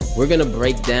we're going to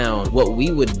break down what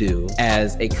we would do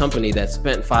as a company that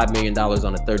spent $5 million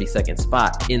on a 30-second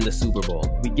spot in the Super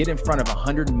Bowl. We get in front of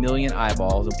 100 million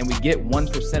eyeballs and we get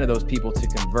 1% of those people to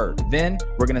convert. Then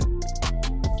we're going to...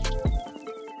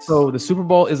 So the Super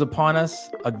Bowl is upon us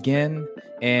again.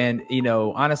 And, you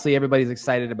know, honestly, everybody's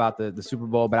excited about the Super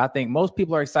Bowl, but I think most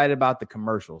people are excited about the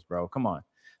commercials, bro. Come on.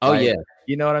 Oh, yeah.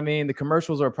 You know what I mean? The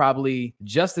commercials are probably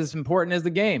just as important as the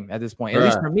game at this point, at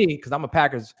least for me, because I'm a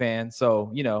Packers fan.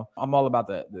 So, you know, I'm all about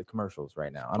the commercials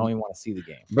right now. I don't even want to see the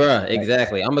game. Bruh,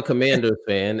 exactly. I'm a Commanders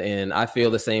fan, and I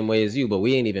feel the same way as you, but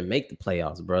we ain't even make the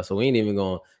playoffs, bro. So we ain't even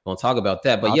going to talk about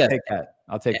that. But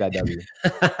I'll take that W.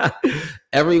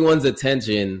 Everyone's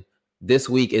attention this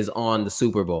week is on the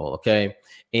Super Bowl, okay?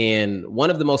 And one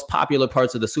of the most popular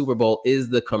parts of the Super Bowl is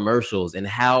the commercials and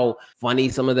how funny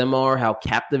some of them are, how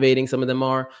captivating some of them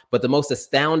are. But the most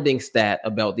astounding stat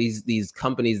about these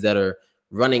companies that are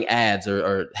running ads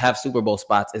or have Super Bowl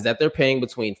spots is that they're paying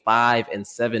between $5 and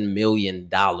 $7 million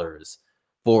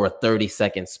for a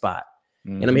 30-second spot.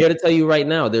 And I'm here to tell you right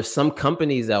now, there's some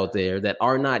companies out there that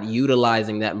are not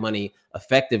utilizing that money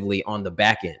effectively on the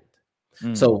back end.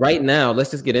 So right now,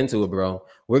 let's just get into it, bro.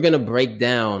 We're going to break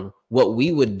down what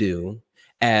we would do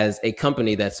as a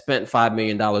company that spent $5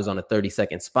 million on a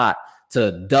 30-second spot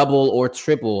to double or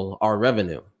triple our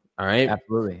revenue. All right.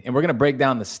 Absolutely. And we're going to break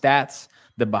down the stats,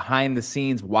 the behind the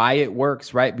scenes, why it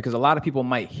works, right? Because a lot of people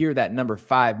might hear that number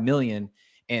 5 million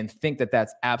and think that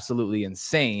that's absolutely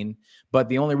insane. But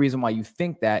the only reason why you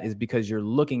think that is because you're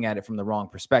looking at it from the wrong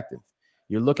perspective.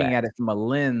 You're looking at it from a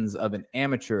lens of an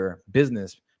amateur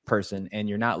business person, and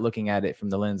you're not looking at it from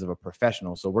the lens of a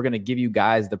professional. So we're going to give you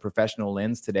guys the professional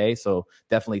lens today. So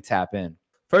definitely tap in.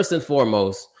 First and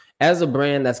foremost, as a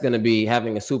brand that's going to be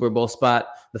having a Super Bowl spot,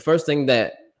 the first thing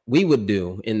that we would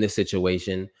do in this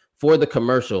situation for the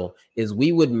commercial is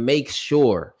we would make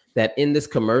sure that in this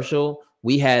commercial,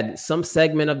 we had some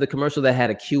segment of the commercial that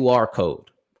had a QR code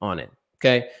on it.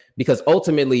 Okay. Because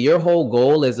ultimately your whole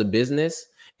goal as a business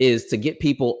is to get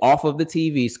people off of the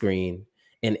TV screen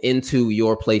and into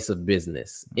your place of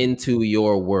business, into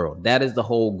your world. That is the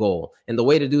whole goal. And the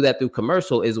way to do that through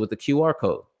commercial is with the QR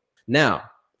code. Now,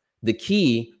 the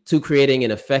key to creating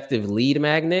an effective lead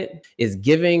magnet is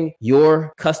giving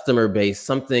your customer base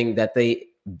something that they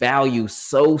value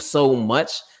so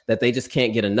much that they just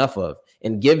can't get enough of,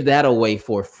 and give that away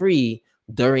for free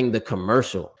during the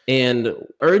commercial. And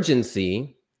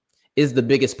urgency is the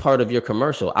biggest part of your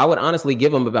commercial. I would honestly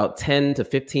give them about 10 to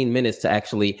 15 minutes to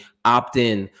actually opt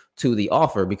in to the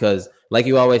offer, because like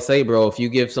you always say, bro, if you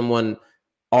give someone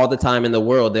all the time in the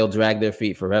world, they'll drag their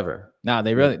feet forever. No,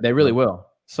 they really will.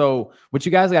 So what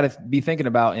you guys got to be thinking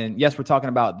about, and yes, we're talking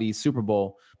about the Super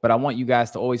Bowl, but I want you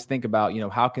guys to always think about, you know,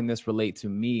 how can this relate to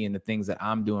me and the things that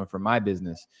I'm doing for my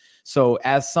business? So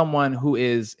as someone who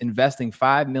is investing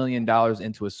 $5 million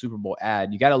into a Super Bowl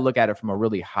ad, you got to look at it from a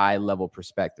really high level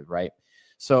perspective, right?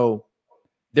 So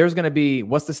there's going to be,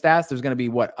 what's the stats? There's going to be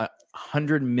what,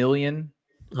 100 million?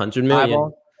 100 million.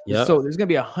 Eyeballs? Yep. So there's going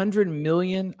to be 100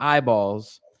 million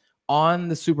eyeballs on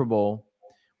the Super Bowl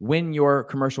when your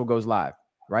commercial goes live,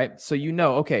 right? So you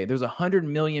know, okay, there's 100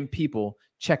 million people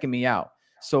checking me out.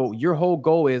 So your whole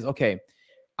goal is, okay,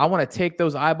 I want to take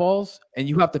those eyeballs, and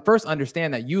you have to first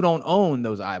understand that you don't own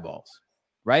those eyeballs,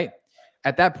 right?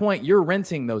 At that point, you're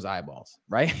renting those eyeballs,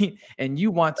 right? And you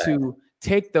want to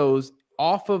take those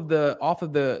off of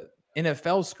the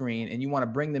NFL screen, and you want to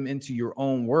bring them into your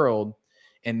own world.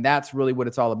 And that's really what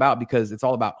it's all about, because it's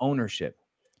all about ownership,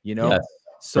 you know? Yes,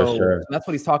 so sure. That's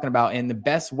what he's talking about. And the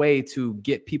best way to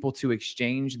get people to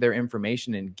exchange their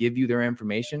information and give you their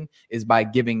information is by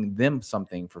giving them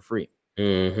something for free.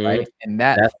 Right. And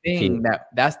that's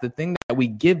the thing that we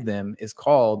give them is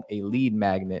called a lead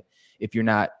magnet. If you're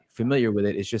not familiar with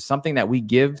it, it's just something that we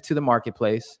give to the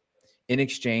marketplace in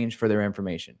exchange for their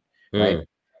information. Right.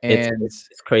 And it's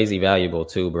crazy valuable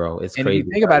too, bro. It's crazy. If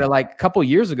you think about it, like a couple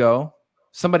years ago,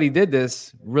 somebody did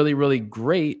this really, really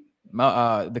great.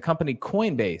 The company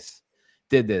Coinbase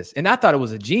did this, and I thought it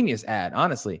was a genius ad.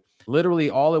 Honestly, literally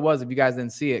all it was, if you guys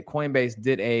didn't see it, Coinbase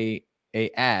did a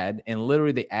ad, and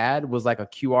literally the ad was like a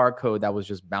QR code that was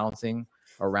just bouncing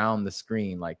around the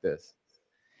screen like this.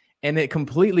 And it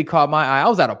completely caught my eye. I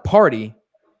was at a party,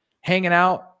 hanging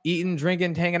out, eating,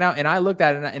 drinking, hanging out. And I looked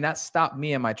at it, and that stopped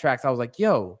me in my tracks. I was like,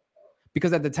 yo,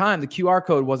 because at the time the QR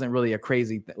code wasn't really a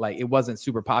crazy, like it wasn't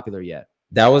super popular yet.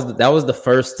 That was the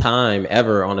first time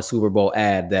ever on a Super Bowl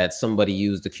ad that somebody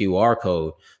used the QR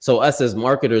code. So us as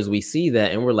marketers, we see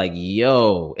that and we're like,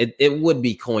 yo, it would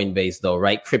be Coinbase though,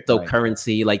 right?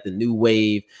 Cryptocurrency, like the new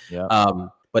wave. Yeah.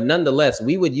 But nonetheless,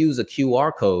 we would use a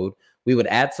QR code we would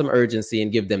add some urgency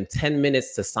and give them 10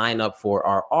 minutes to sign up for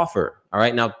our offer. All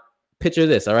right. Now, picture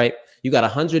this. All right. You got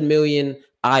 100 million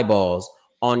eyeballs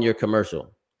on your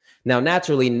commercial. Now,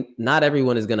 naturally, not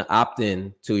everyone is going to opt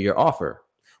in to your offer.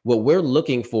 What we're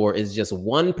looking for is just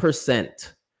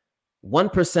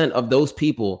 1% of those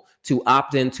people to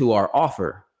opt into our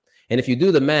offer. And if you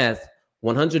do the math,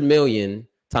 100 million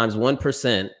times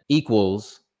 1%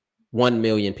 equals 1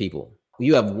 million people.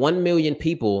 You have 1 million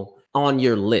people on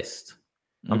your list.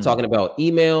 I'm talking about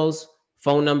emails,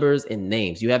 phone numbers, and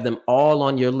names. You have them all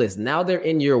on your list. Now they're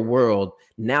in your world.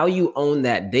 Now you own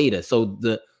that data. So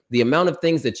the amount of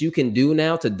things that you can do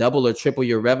now to double or triple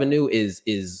your revenue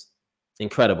is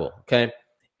incredible. Okay.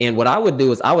 And what I would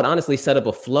do is I would honestly set up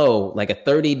a flow, like a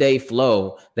 30-day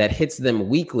flow that hits them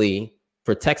weekly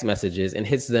for text messages and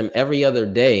hits them every other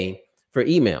day for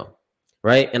email.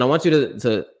 Right. And I want you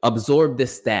to absorb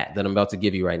this stat that I'm about to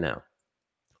give you right now.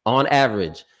 On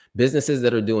average, businesses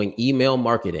that are doing email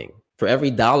marketing, for every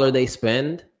dollar they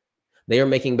spend, they are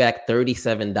making back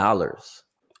 $37.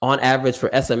 On average, for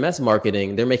SMS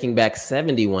marketing, they're making back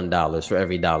 $71 for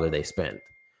every dollar they spend.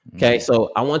 Okay,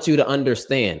 so I want you to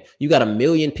understand, you got 1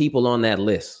 million people on that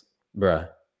list, bruh.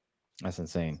 That's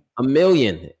insane. 1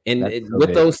 million. And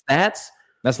with those stats,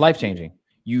 that's life-changing.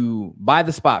 You buy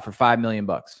the spot for $5 million.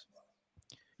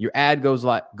 Your ad goes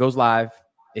live.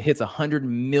 It hits 100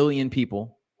 million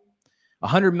people.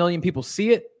 100 million people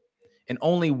see it, and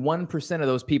only 1% of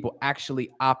those people actually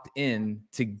opt in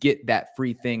to get that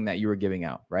free thing that you were giving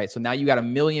out, right? So now you got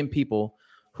 1 million people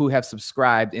who have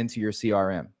subscribed into your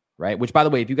CRM, right? Which, by the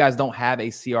way, if you guys don't have a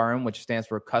CRM, which stands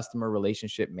for Customer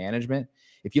Relationship Management,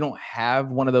 if you don't have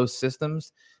one of those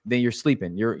systems, then you're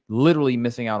sleeping. You're literally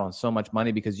missing out on so much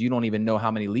money because you don't even know how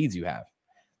many leads you have.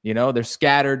 You know, they're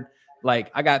scattered.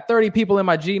 Like, I got 30 people in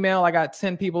my Gmail. I got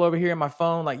 10 people over here in my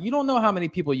phone. Like, you don't know how many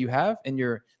people you have in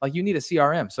your, like, you need a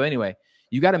CRM. So anyway,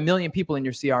 you got 1 million people in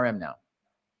your CRM now.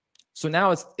 So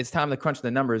now it's time to crunch the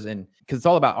numbers, and because it's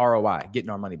all about ROI, getting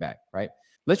our money back, right?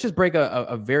 Let's just break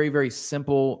a very, very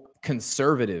simple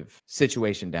conservative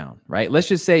situation down, right? Let's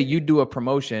just say you do a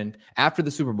promotion after the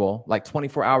Super Bowl, like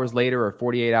 24 hours later or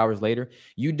 48 hours later,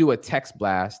 you do a text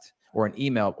blast or an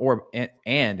email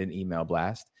and an email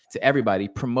blast to everybody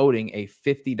promoting a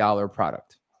 $50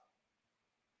 product,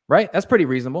 right? That's pretty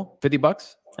reasonable.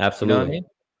 $50. Absolutely. You know what I mean?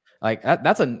 Like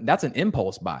that's an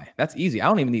impulse buy. That's easy. I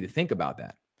don't even need to think about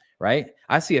that, right?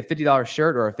 I see a $50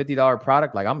 shirt or a $50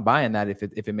 product. Like, I'm buying that if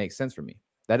it makes sense for me.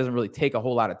 That doesn't really take a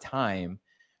whole lot of time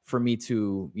for me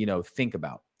to, think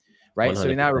about, right? 100%.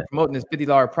 So now we're promoting this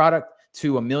 $50 product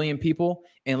to 1 million people.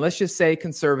 And let's just say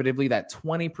conservatively that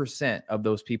 20% of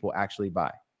those people actually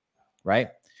buy, right?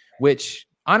 Which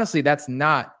honestly, that's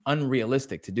not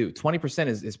unrealistic to do. 20%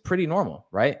 is pretty normal,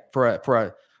 right?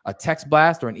 For a text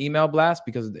blast or an email blast,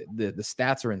 because the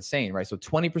stats are insane, right? So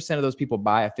 20% of those people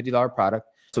buy a $50 product.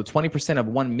 So 20% of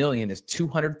 1 million is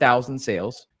 200,000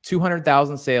 sales.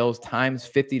 200,000 sales times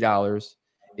 $50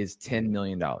 is $10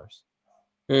 million.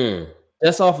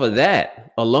 Just off of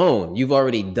that alone, you've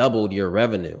already doubled your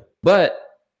revenue. But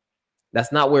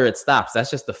that's not where it stops.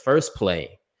 That's just the first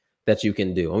play that you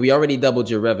can do. And we already doubled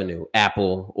your revenue.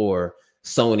 Apple or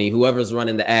Sony, whoever's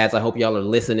running the ads, I hope y'all are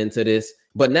listening to this.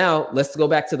 But now let's go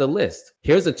back to the list.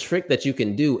 Here's a trick that you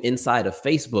can do inside of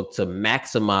Facebook to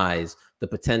maximize the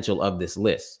potential of this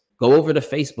list. Go over to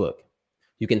Facebook.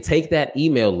 You can take that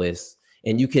email list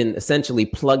and you can essentially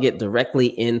plug it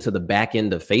directly into the back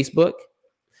end of Facebook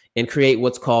and create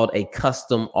what's called a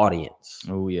custom audience.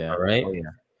 Oh, yeah. All right. Oh, yeah.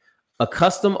 A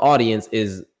custom audience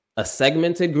is a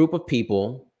segmented group of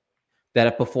people that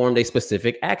have performed a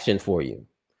specific action for you.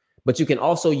 But you can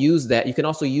also use that. You can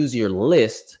also use your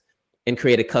list and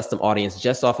create a custom audience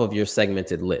just off of your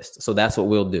segmented list. So that's what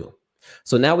we'll do.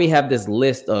 So now we have this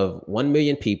list of 1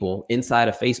 million people inside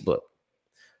of Facebook.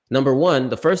 Number one,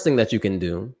 the first thing that you can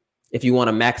do if you want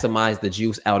to maximize the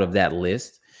juice out of that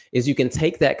list is you can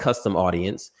take that custom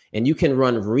audience and you can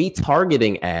run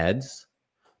retargeting ads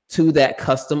to that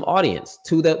custom audience,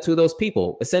 to those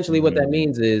people. Essentially, what that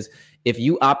means is if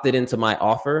you opted into my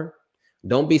offer,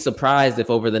 don't be surprised if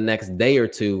over the next day or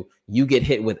two, you get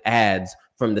hit with ads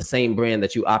from the same brand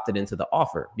that you opted into the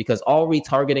offer, because all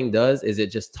retargeting does is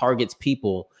it just targets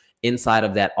people inside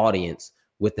of that audience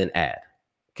with an ad.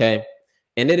 Okay.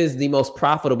 And it is the most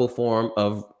profitable form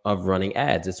of running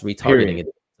ads. It's retargeting. It's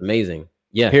amazing.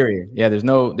 Yeah. Period. Yeah. There's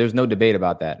no debate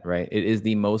about that, right? It is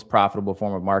the most profitable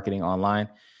form of marketing online.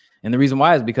 And the reason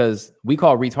why is because we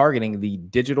call retargeting the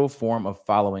digital form of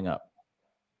following up.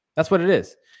 That's what it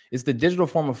is. It's the digital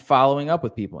form of following up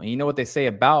with people. And you know what they say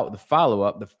about the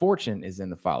follow-up? The fortune is in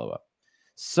the follow-up.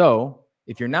 So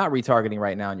if you're not retargeting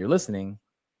right now and you're listening,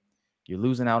 you're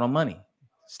losing out on money.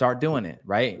 Start doing it,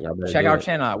 right? Check our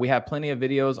channel out. We have plenty of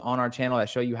videos on our channel that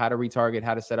show you how to retarget,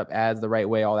 how to set up ads the right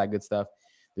way, all that good stuff.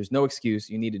 There's no excuse.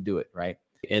 You need to do it, right?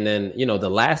 And then, you know, the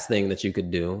last thing that you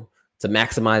could do to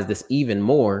maximize this even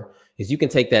more is you can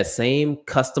take that same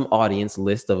custom audience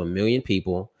list of 1 million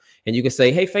people and you can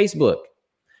say, hey, Facebook,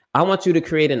 I want you to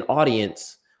create an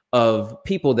audience of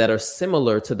people that are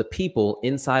similar to the people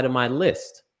inside of my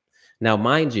list. Now,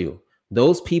 mind you,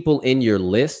 those people in your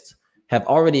list have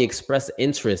already expressed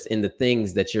interest in the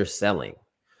things that you're selling.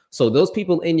 So those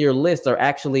people in your list are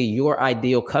actually your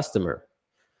ideal customer.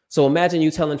 So imagine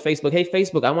you telling Facebook, hey,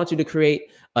 Facebook, I want you to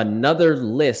create another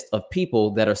list of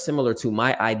people that are similar to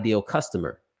my ideal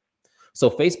customer. So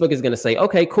Facebook is going to say,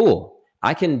 okay, cool,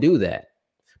 I can do that.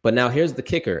 But now here's the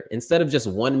kicker. Instead of just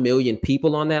 1 million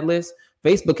people on that list,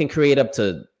 Facebook can create up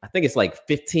to, I think it's like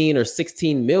 15 or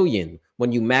 16 million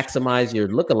when you maximize your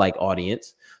lookalike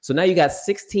audience. So now you got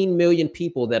 16 million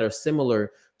people that are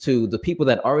similar to the people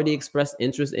that already expressed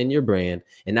interest in your brand.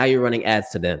 And now you're running ads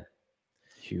to them.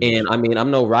 Huge. And I mean,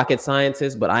 I'm no rocket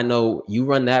scientist, but I know you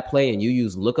run that play and you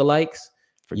use lookalikes.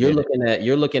 You're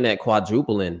looking at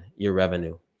quadrupling your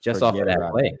revenue just off of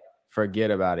that play. Forget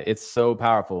about it. It's so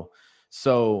powerful.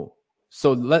 So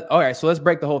let's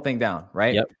break the whole thing down,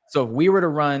 right? Yep. So if we were to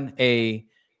run a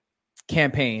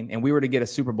campaign and we were to get a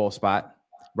Super Bowl spot,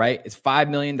 right? It's $5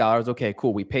 million. Okay,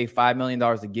 cool. We pay $5 million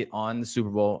to get on the Super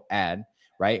Bowl ad,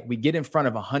 right? We get in front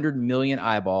of 100 million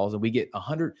eyeballs and we get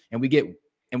 100 and we get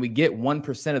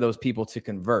 1% of those people to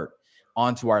convert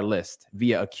onto our list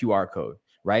via a QR code,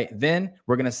 right? Then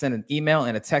we're going to send an email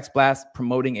and a text blast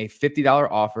promoting a $50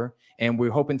 offer. And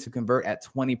we're hoping to convert at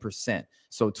 20%.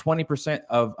 So 20%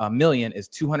 of $1 million is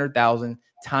 200,000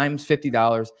 times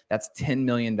 $50. That's $10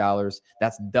 million.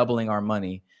 That's doubling our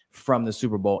money from the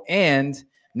Super Bowl. And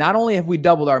not only have we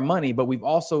doubled our money, but we've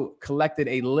also collected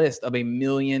a list of 1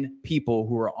 million people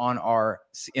who are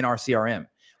in our CRM,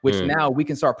 which now we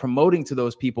can start promoting to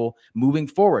those people moving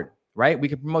forward, right? We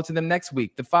can promote to them next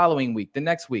week, the following week, the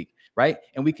next week, right?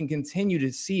 And we can continue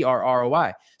to see our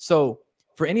ROI. So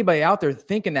for anybody out there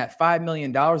thinking that $5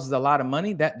 million is a lot of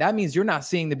money, that means you're not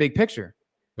seeing the big picture.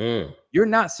 You're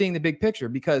not seeing the big picture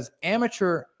because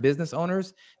amateur business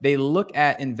owners, they look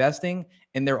at investing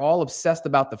and they're all obsessed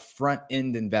about the front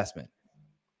end investment.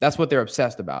 That's what they're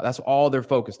obsessed about. That's all they're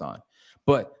focused on.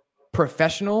 But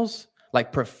professionals,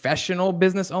 like professional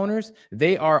business owners,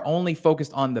 they are only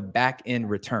focused on the back end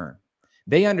return.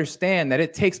 They understand that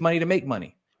it takes money to make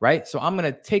money, right? So I'm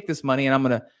going to take this money and I'm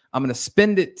going to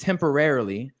spend it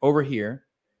temporarily over here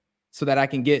so that I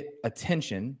can get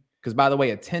attention. Because by the way,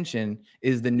 attention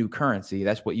is the new currency.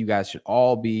 That's what you guys should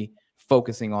all be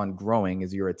focusing on growing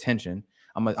is your attention.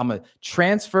 I'm gonna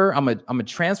transfer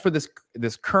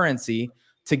this currency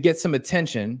to get some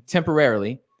attention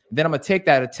temporarily. Then I'm gonna take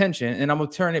that attention and I'm gonna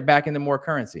turn it back into more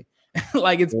currency.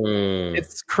 Like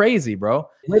it's crazy, bro.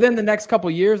 Within the next couple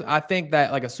of years, I think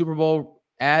that like a Super Bowl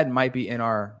ad might be in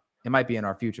our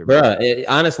future. Bruh,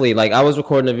 honestly, like I was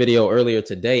recording a video earlier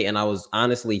today and I was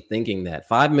honestly thinking that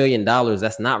 $5 million,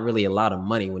 that's not really a lot of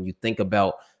money when you think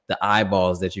about the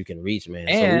eyeballs that you can reach,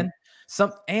 man.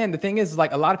 And the thing is,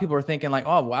 like a lot of people are thinking like,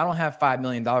 oh, well, I don't have $5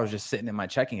 million just sitting in my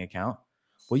checking account.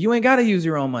 Well, you ain't got to use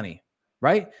your own money,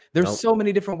 right? There's so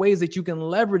many different ways that you can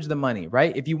leverage the money,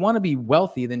 right? If you want to be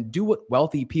wealthy, then do what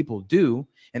wealthy people do.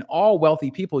 And all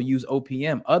wealthy people use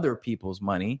OPM, other people's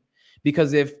money.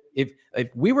 Because if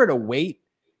we were to wait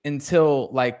until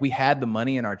like we had the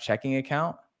money in our checking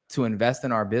account to invest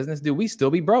in our business, dude, we still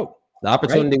be broke. The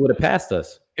opportunity would have passed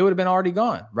us. It would have been already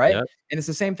gone, right? Yeah. And it's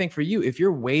the same thing for you. If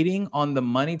you're waiting on the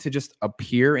money to just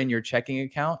appear in your checking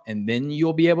account and then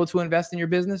you'll be able to invest in your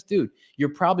business, dude,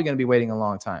 you're probably going to be waiting a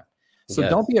long time. So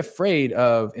don't be afraid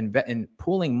of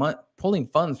pulling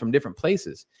funds from different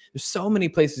places. There's so many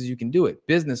places you can do it.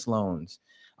 Business loans,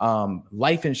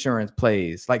 life insurance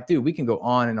plays. Like, dude, we can go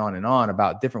on and on and on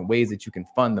about different ways that you can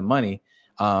fund the money.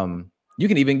 You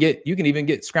can even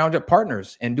get scrounge up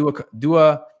partners and do a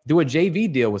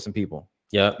JV deal with some people.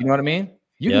 Yeah. You know what I mean?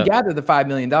 You can gather the $5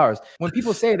 million. When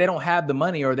people say they don't have the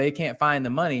money or they can't find the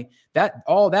money,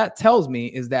 all that tells me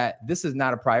is that this is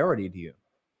not a priority to you.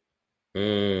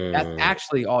 That's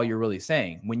actually all you're really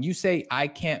saying. When you say I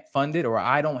can't fund it or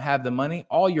I don't have the money,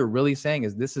 all you're really saying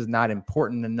is this is not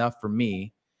important enough for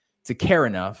me to care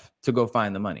enough to go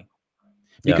find the money.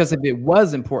 Because if it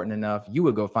was important enough, you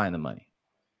would go find the money.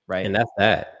 Right. And that's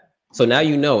that. So now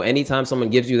you know, anytime someone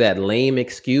gives you that lame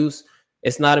excuse,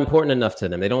 it's not important enough to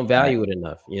them. They don't value it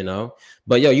enough, you know?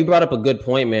 But you brought up a good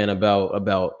point, man,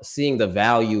 about seeing the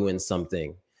value in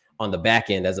something on the back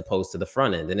end as opposed to the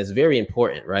front end. And it's very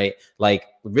important, right? Like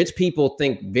rich people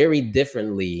think very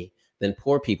differently than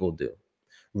poor people do.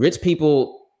 Rich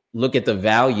people look at the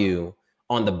value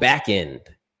on the back end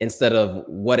instead of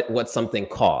what something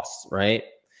costs, right?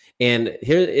 And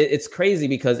here it's crazy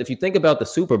because if you think about the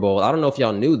Super Bowl, I don't know if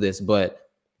y'all knew this, but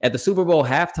at the Super Bowl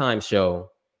halftime show,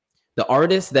 the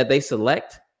artists that they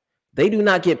select, they do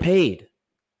not get paid.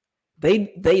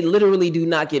 They literally do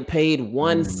not get paid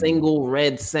one single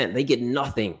red cent. They get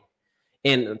nothing.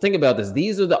 And think about this.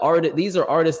 These are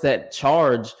artists that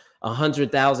charge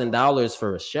 $100,000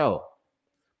 for a show.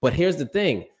 But here's the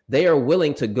thing. They are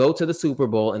willing to go to the Super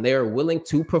Bowl and they are willing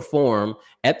to perform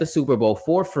at the Super Bowl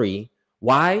for free.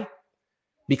 Why?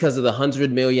 Because of the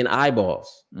 100 million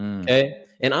eyeballs. Okay.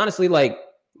 And honestly, like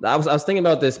I was thinking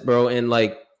about this, bro. And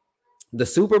like the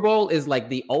Super Bowl is like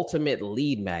the ultimate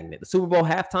lead magnet. The Super Bowl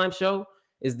halftime show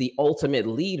is the ultimate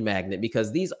lead magnet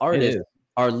because these artists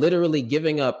are literally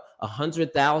giving up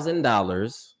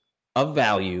 $100,000 of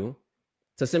value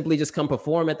to simply just come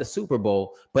perform at the Super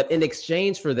Bowl. But in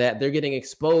exchange for that, they're getting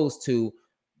exposed to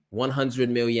 100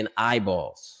 million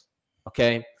eyeballs.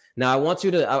 Okay. Now I want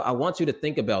you to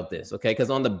think about this. Okay. Because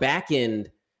on the back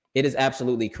end, it is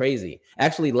absolutely crazy.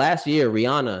 Actually, last year,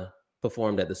 Rihanna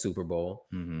performed at the Super Bowl.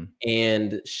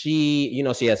 And she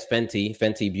has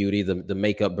Fenty Beauty, the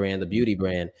makeup brand, the beauty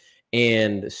brand.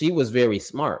 And she was very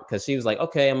smart because she was like,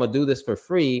 okay, I'm going to do this for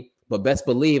free, but best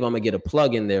believe I'm going to get a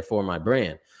plug in there for my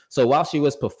brand. So while she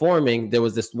was performing, there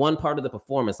was this one part of the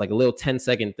performance, like a little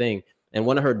 10-second thing. And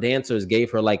one of her dancers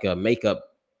gave her like a makeup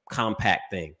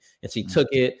compact thing. And she took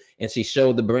it and she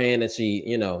showed the brand and she,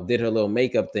 did her little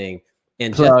makeup thing.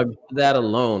 And just that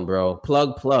alone, bro,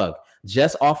 plug,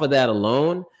 just off of that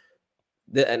alone.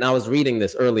 And I was reading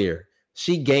this earlier.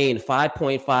 She gained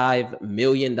 $5.5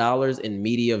 million in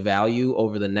media value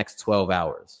over the next 12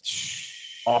 hours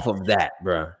off of that,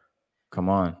 bro. Come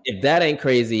on. If that ain't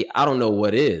crazy, I don't know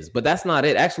what is. But that's not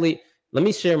it. Actually, let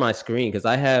me share my screen because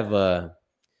I have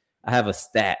a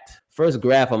stat. First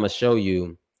graph I'm going to show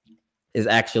you is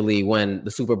actually when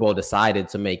the Super Bowl decided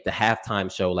to make the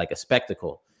halftime show like a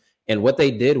spectacle. And what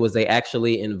they did was they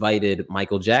actually invited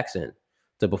Michael Jackson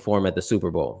to perform at the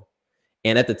Super Bowl.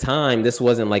 And at the time, this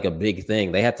wasn't like a big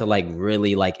thing. They had to like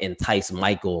really like entice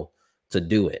Michael to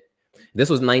do it. This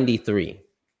was 93.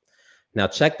 Now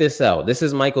check this out. This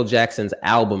is Michael Jackson's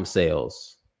album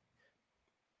sales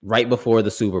right before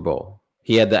the Super Bowl.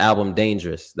 He had the album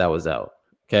Dangerous that was out.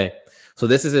 Okay. So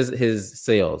this is his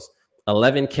sales.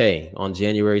 11K on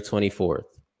January 24th.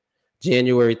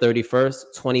 January 31st,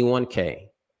 21K.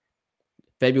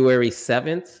 February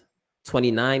 7th,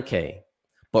 29K.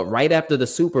 But right after the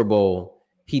Super Bowl,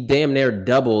 he damn near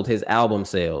doubled his album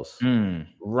sales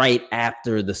right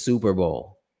after the Super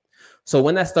Bowl. So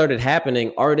when that started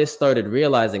happening, artists started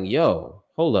realizing, yo,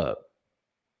 hold up.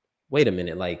 Wait a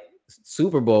minute. Like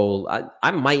Super Bowl,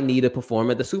 I might need to perform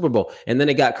at the Super Bowl. And then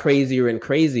it got crazier and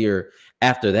crazier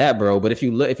after that, bro. But if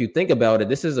you think about it,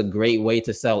 this is a great way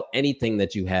to sell anything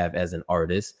that you have as an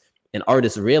artist. And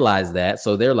artists realize that.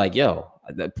 So they're like, yo,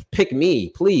 pick me,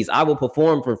 please. I will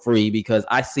perform for free because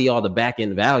I see all the back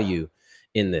end value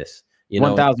in this.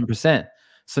 1,000%.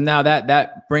 So now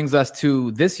that brings us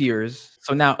to this year's.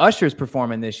 So now Usher's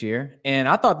performing this year. And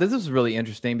I thought this was really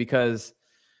interesting because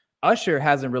Usher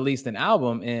hasn't released an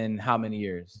album in how many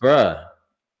years? Bruh,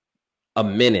 a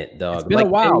minute, dog. It's been like a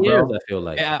while, years, bro. I feel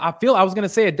like. I was going to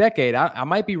say a decade. I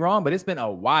might be wrong, but it's been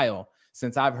a while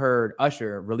since I've heard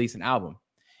Usher release an album.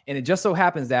 And it just so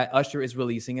happens that Usher is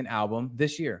releasing an album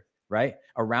this year, right?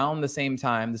 Around the same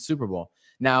time, the Super Bowl.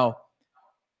 Now,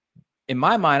 in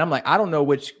my mind, I'm like, I don't know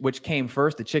which came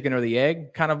first, the chicken or the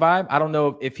egg kind of vibe. I don't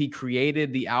know if he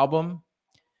created the album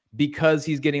because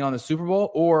he's getting on the Super Bowl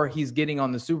or he's getting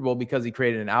on the Super Bowl because he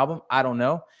created an album. I don't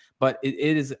know. But it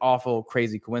is awful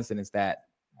crazy coincidence that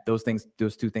those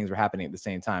two things were happening at the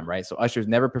same time, right? So Usher's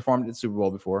never performed at the Super Bowl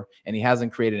before, and he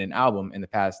hasn't created an album in the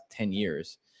past 10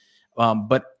 years.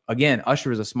 But again,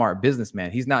 Usher is a smart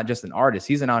businessman. He's not just an artist.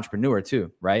 He's an entrepreneur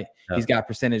too, right? Yep. He's got a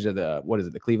percentage of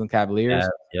the Cleveland Cavaliers.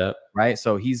 Yep. Right.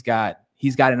 So he's got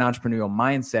an entrepreneurial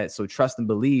mindset. So trust and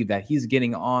believe that he's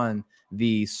getting on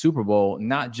the Super Bowl,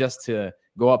 not just to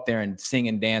go up there and sing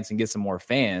and dance and get some more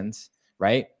fans,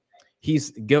 right?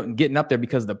 He's getting up there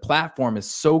because the platform is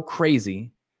so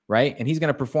crazy, right? And he's going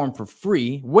to perform for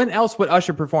free. When else would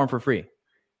Usher perform for free?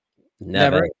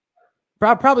 Never.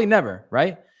 Probably never,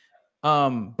 right?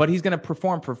 But he's going to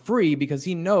perform for free because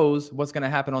he knows what's going to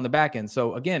happen on the back end.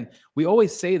 So again, we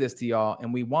always say this to y'all,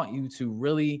 and we want you to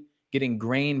really get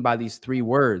ingrained by these 3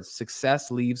 words.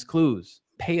 Success leaves clues.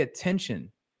 Pay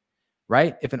attention,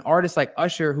 right? If an artist like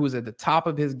Usher, who's at the top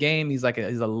of his game, he's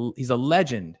a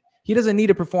legend. He doesn't need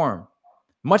to perform,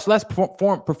 much less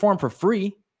perform for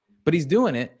free, but he's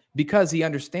doing it because he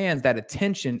understands that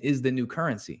attention is the new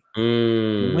currency.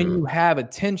 Mm. When you have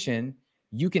attention,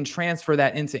 you can transfer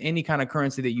that into any kind of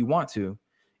currency that you want to.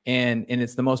 And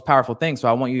it's the most powerful thing. So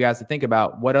I want you guys to think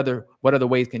about what other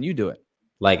ways can you do it?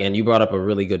 Like, and you brought up a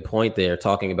really good point there,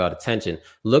 talking about attention.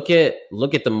 Look at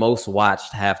the most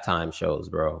watched halftime shows,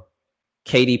 bro.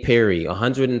 Katy Perry,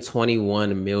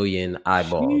 121 million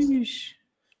eyeballs. Sheesh.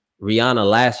 Rihanna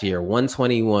last year,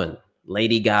 121.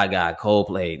 Lady Gaga,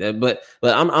 Coldplay. But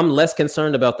I'm less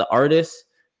concerned about the artists,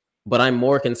 but I'm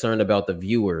more concerned about the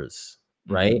viewers,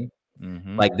 right?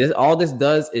 Mm-hmm. Like this, all this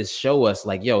does is show us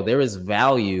like, yo, there is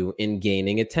value in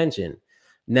gaining attention.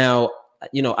 Now,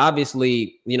 you know,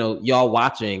 obviously, you know, y'all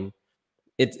watching,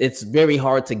 it's very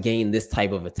hard to gain this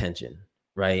type of attention,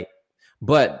 right?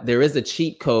 But there is a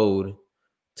cheat code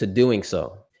to doing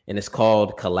so, and it's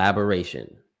called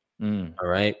collaboration. All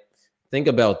right. Think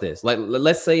about this. Like,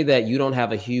 let's say that you don't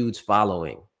have a huge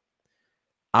following.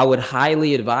 I would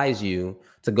highly advise you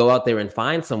to go out there and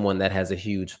find someone that has a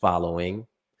huge following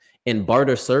and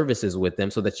barter services with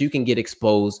them so that you can get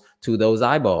exposed to those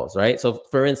eyeballs, right? So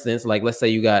for instance, like, let's say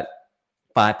you got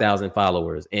 5,000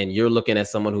 followers and you're looking at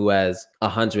someone who has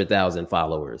 100,000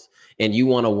 followers and you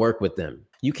want to work with them.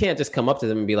 You can't just come up to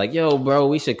them and be like, yo, bro,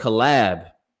 we should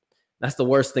collab. That's the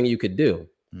worst thing you could do.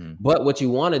 But what you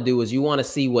want to do is you want to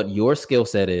see what your skill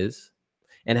set is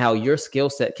and how your skill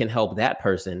set can help that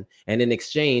person. And in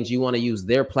exchange, you want to use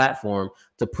their platform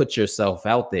to put yourself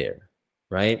out there,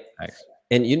 right? Nice.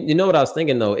 And you know what I was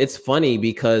thinking, though? It's funny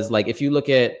because, like, if you look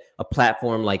at a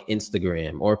platform like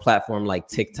Instagram or a platform like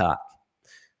TikTok,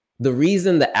 the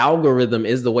reason the algorithm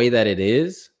is the way that it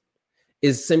is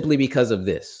simply because of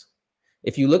this.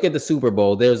 If you look at the Super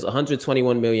Bowl, there's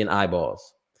 121 million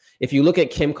eyeballs. If you look at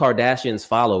Kim Kardashian's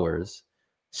followers,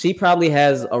 she probably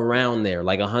has around there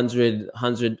like 100,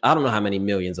 I don't know how many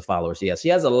millions of followers she has. She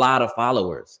has a lot of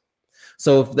followers.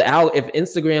 So if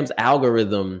Instagram's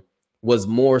algorithm was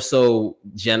more so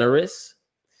generous,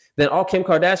 then all Kim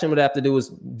Kardashian would have to do is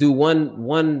do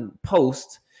one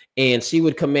post and she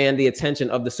would command the attention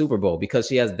of the Super Bowl because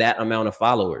she has that amount of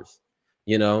followers,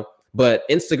 you know? But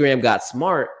Instagram got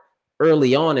smart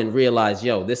early on and realized,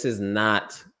 yo, this is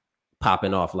not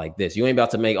popping off like this. You ain't about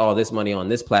to make all this money on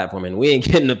this platform and we ain't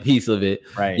getting a piece of it,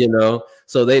 right? You know?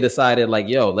 So they decided like,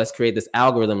 yo, let's create this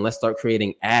algorithm. Let's start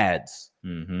creating ads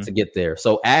to get there.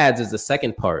 So ads is the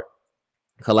second part.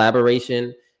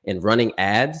 Collaboration and running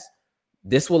ads.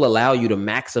 This will allow you to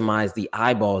maximize the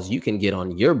eyeballs you can get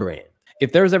on your brand.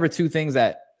 If there was ever two things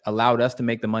that allowed us to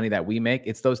make the money that we make,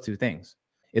 it's those two things.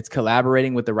 It's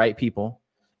collaborating with the right people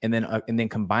and then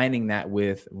combining that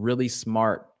with really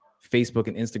smart Facebook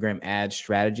and Instagram ad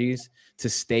strategies to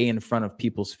stay in front of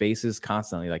people's faces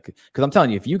constantly. Like, because I'm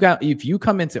telling you, if you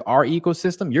come into our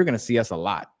ecosystem, you're going to see us a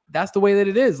lot. That's the way that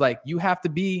it is. Like, you have to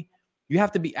be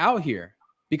out here,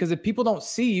 because if people don't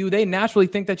see you, they naturally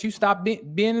think that you stop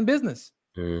being in business,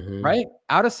 right?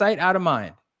 Out of sight, out of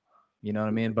mind. You know what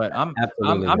I mean? But I'm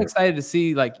excited to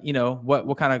see, like, you know,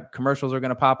 what kind of commercials are going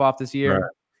to pop off this year.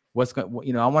 Right. What's going,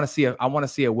 you know, I want to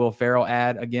see a Will Ferrell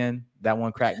ad again. That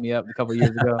one cracked me up a couple of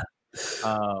years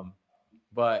ago.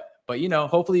 But you know,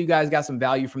 hopefully you guys got some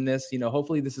value from this. You know,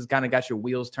 hopefully this has kind of got your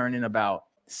wheels turning about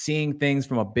seeing things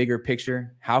from a bigger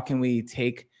picture. How can we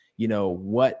take, you know,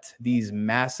 what these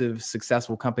massive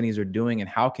successful companies are doing, and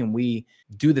how can we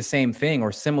do the same thing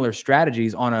or similar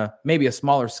strategies on maybe a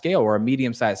smaller scale or a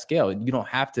medium-sized scale? You don't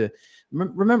have to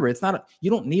remember, you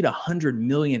don't need 100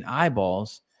 million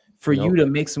eyeballs for you to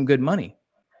make some good money.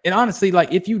 And honestly,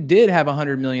 like, if you did have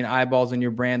 100 million eyeballs in your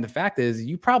brand, the fact is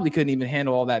you probably couldn't even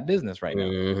handle all that business right now.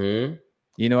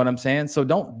 You know what I'm saying? So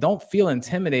don't feel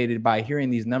intimidated by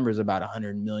hearing these numbers about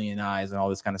 100 million eyes and all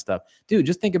this kind of stuff. Dude,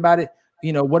 just think about it.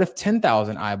 You know, what if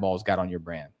 10,000 eyeballs got on your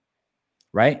brand,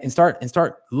 right? And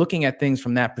start looking at things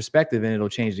from that perspective, and it'll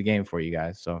change the game for you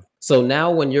guys. So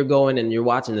now when you're going and you're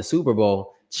watching the Super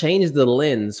Bowl, change the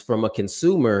lens from a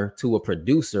consumer to a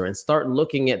producer and start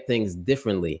looking at things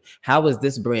differently. How is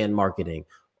this brand marketing?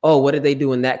 Oh, what did they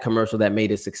do in that commercial that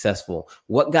made it successful?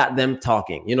 What got them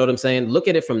talking? You know what I'm saying? Look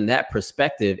at it from that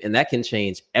perspective, and that can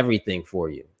change everything for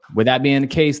you. With that being the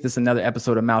case, this is another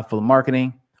episode of Mouthful of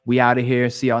Marketing. We out of here.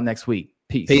 See y'all next week.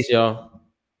 Peace. Peace, y'all.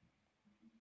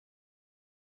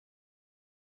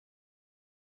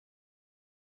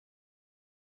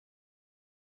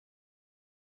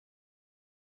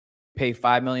 Pay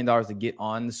 $5 million to get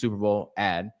on the Super Bowl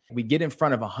ad. We get in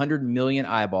front of 100 million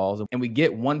eyeballs, and we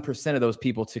get 1% of those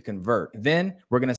people to convert. Then we're going to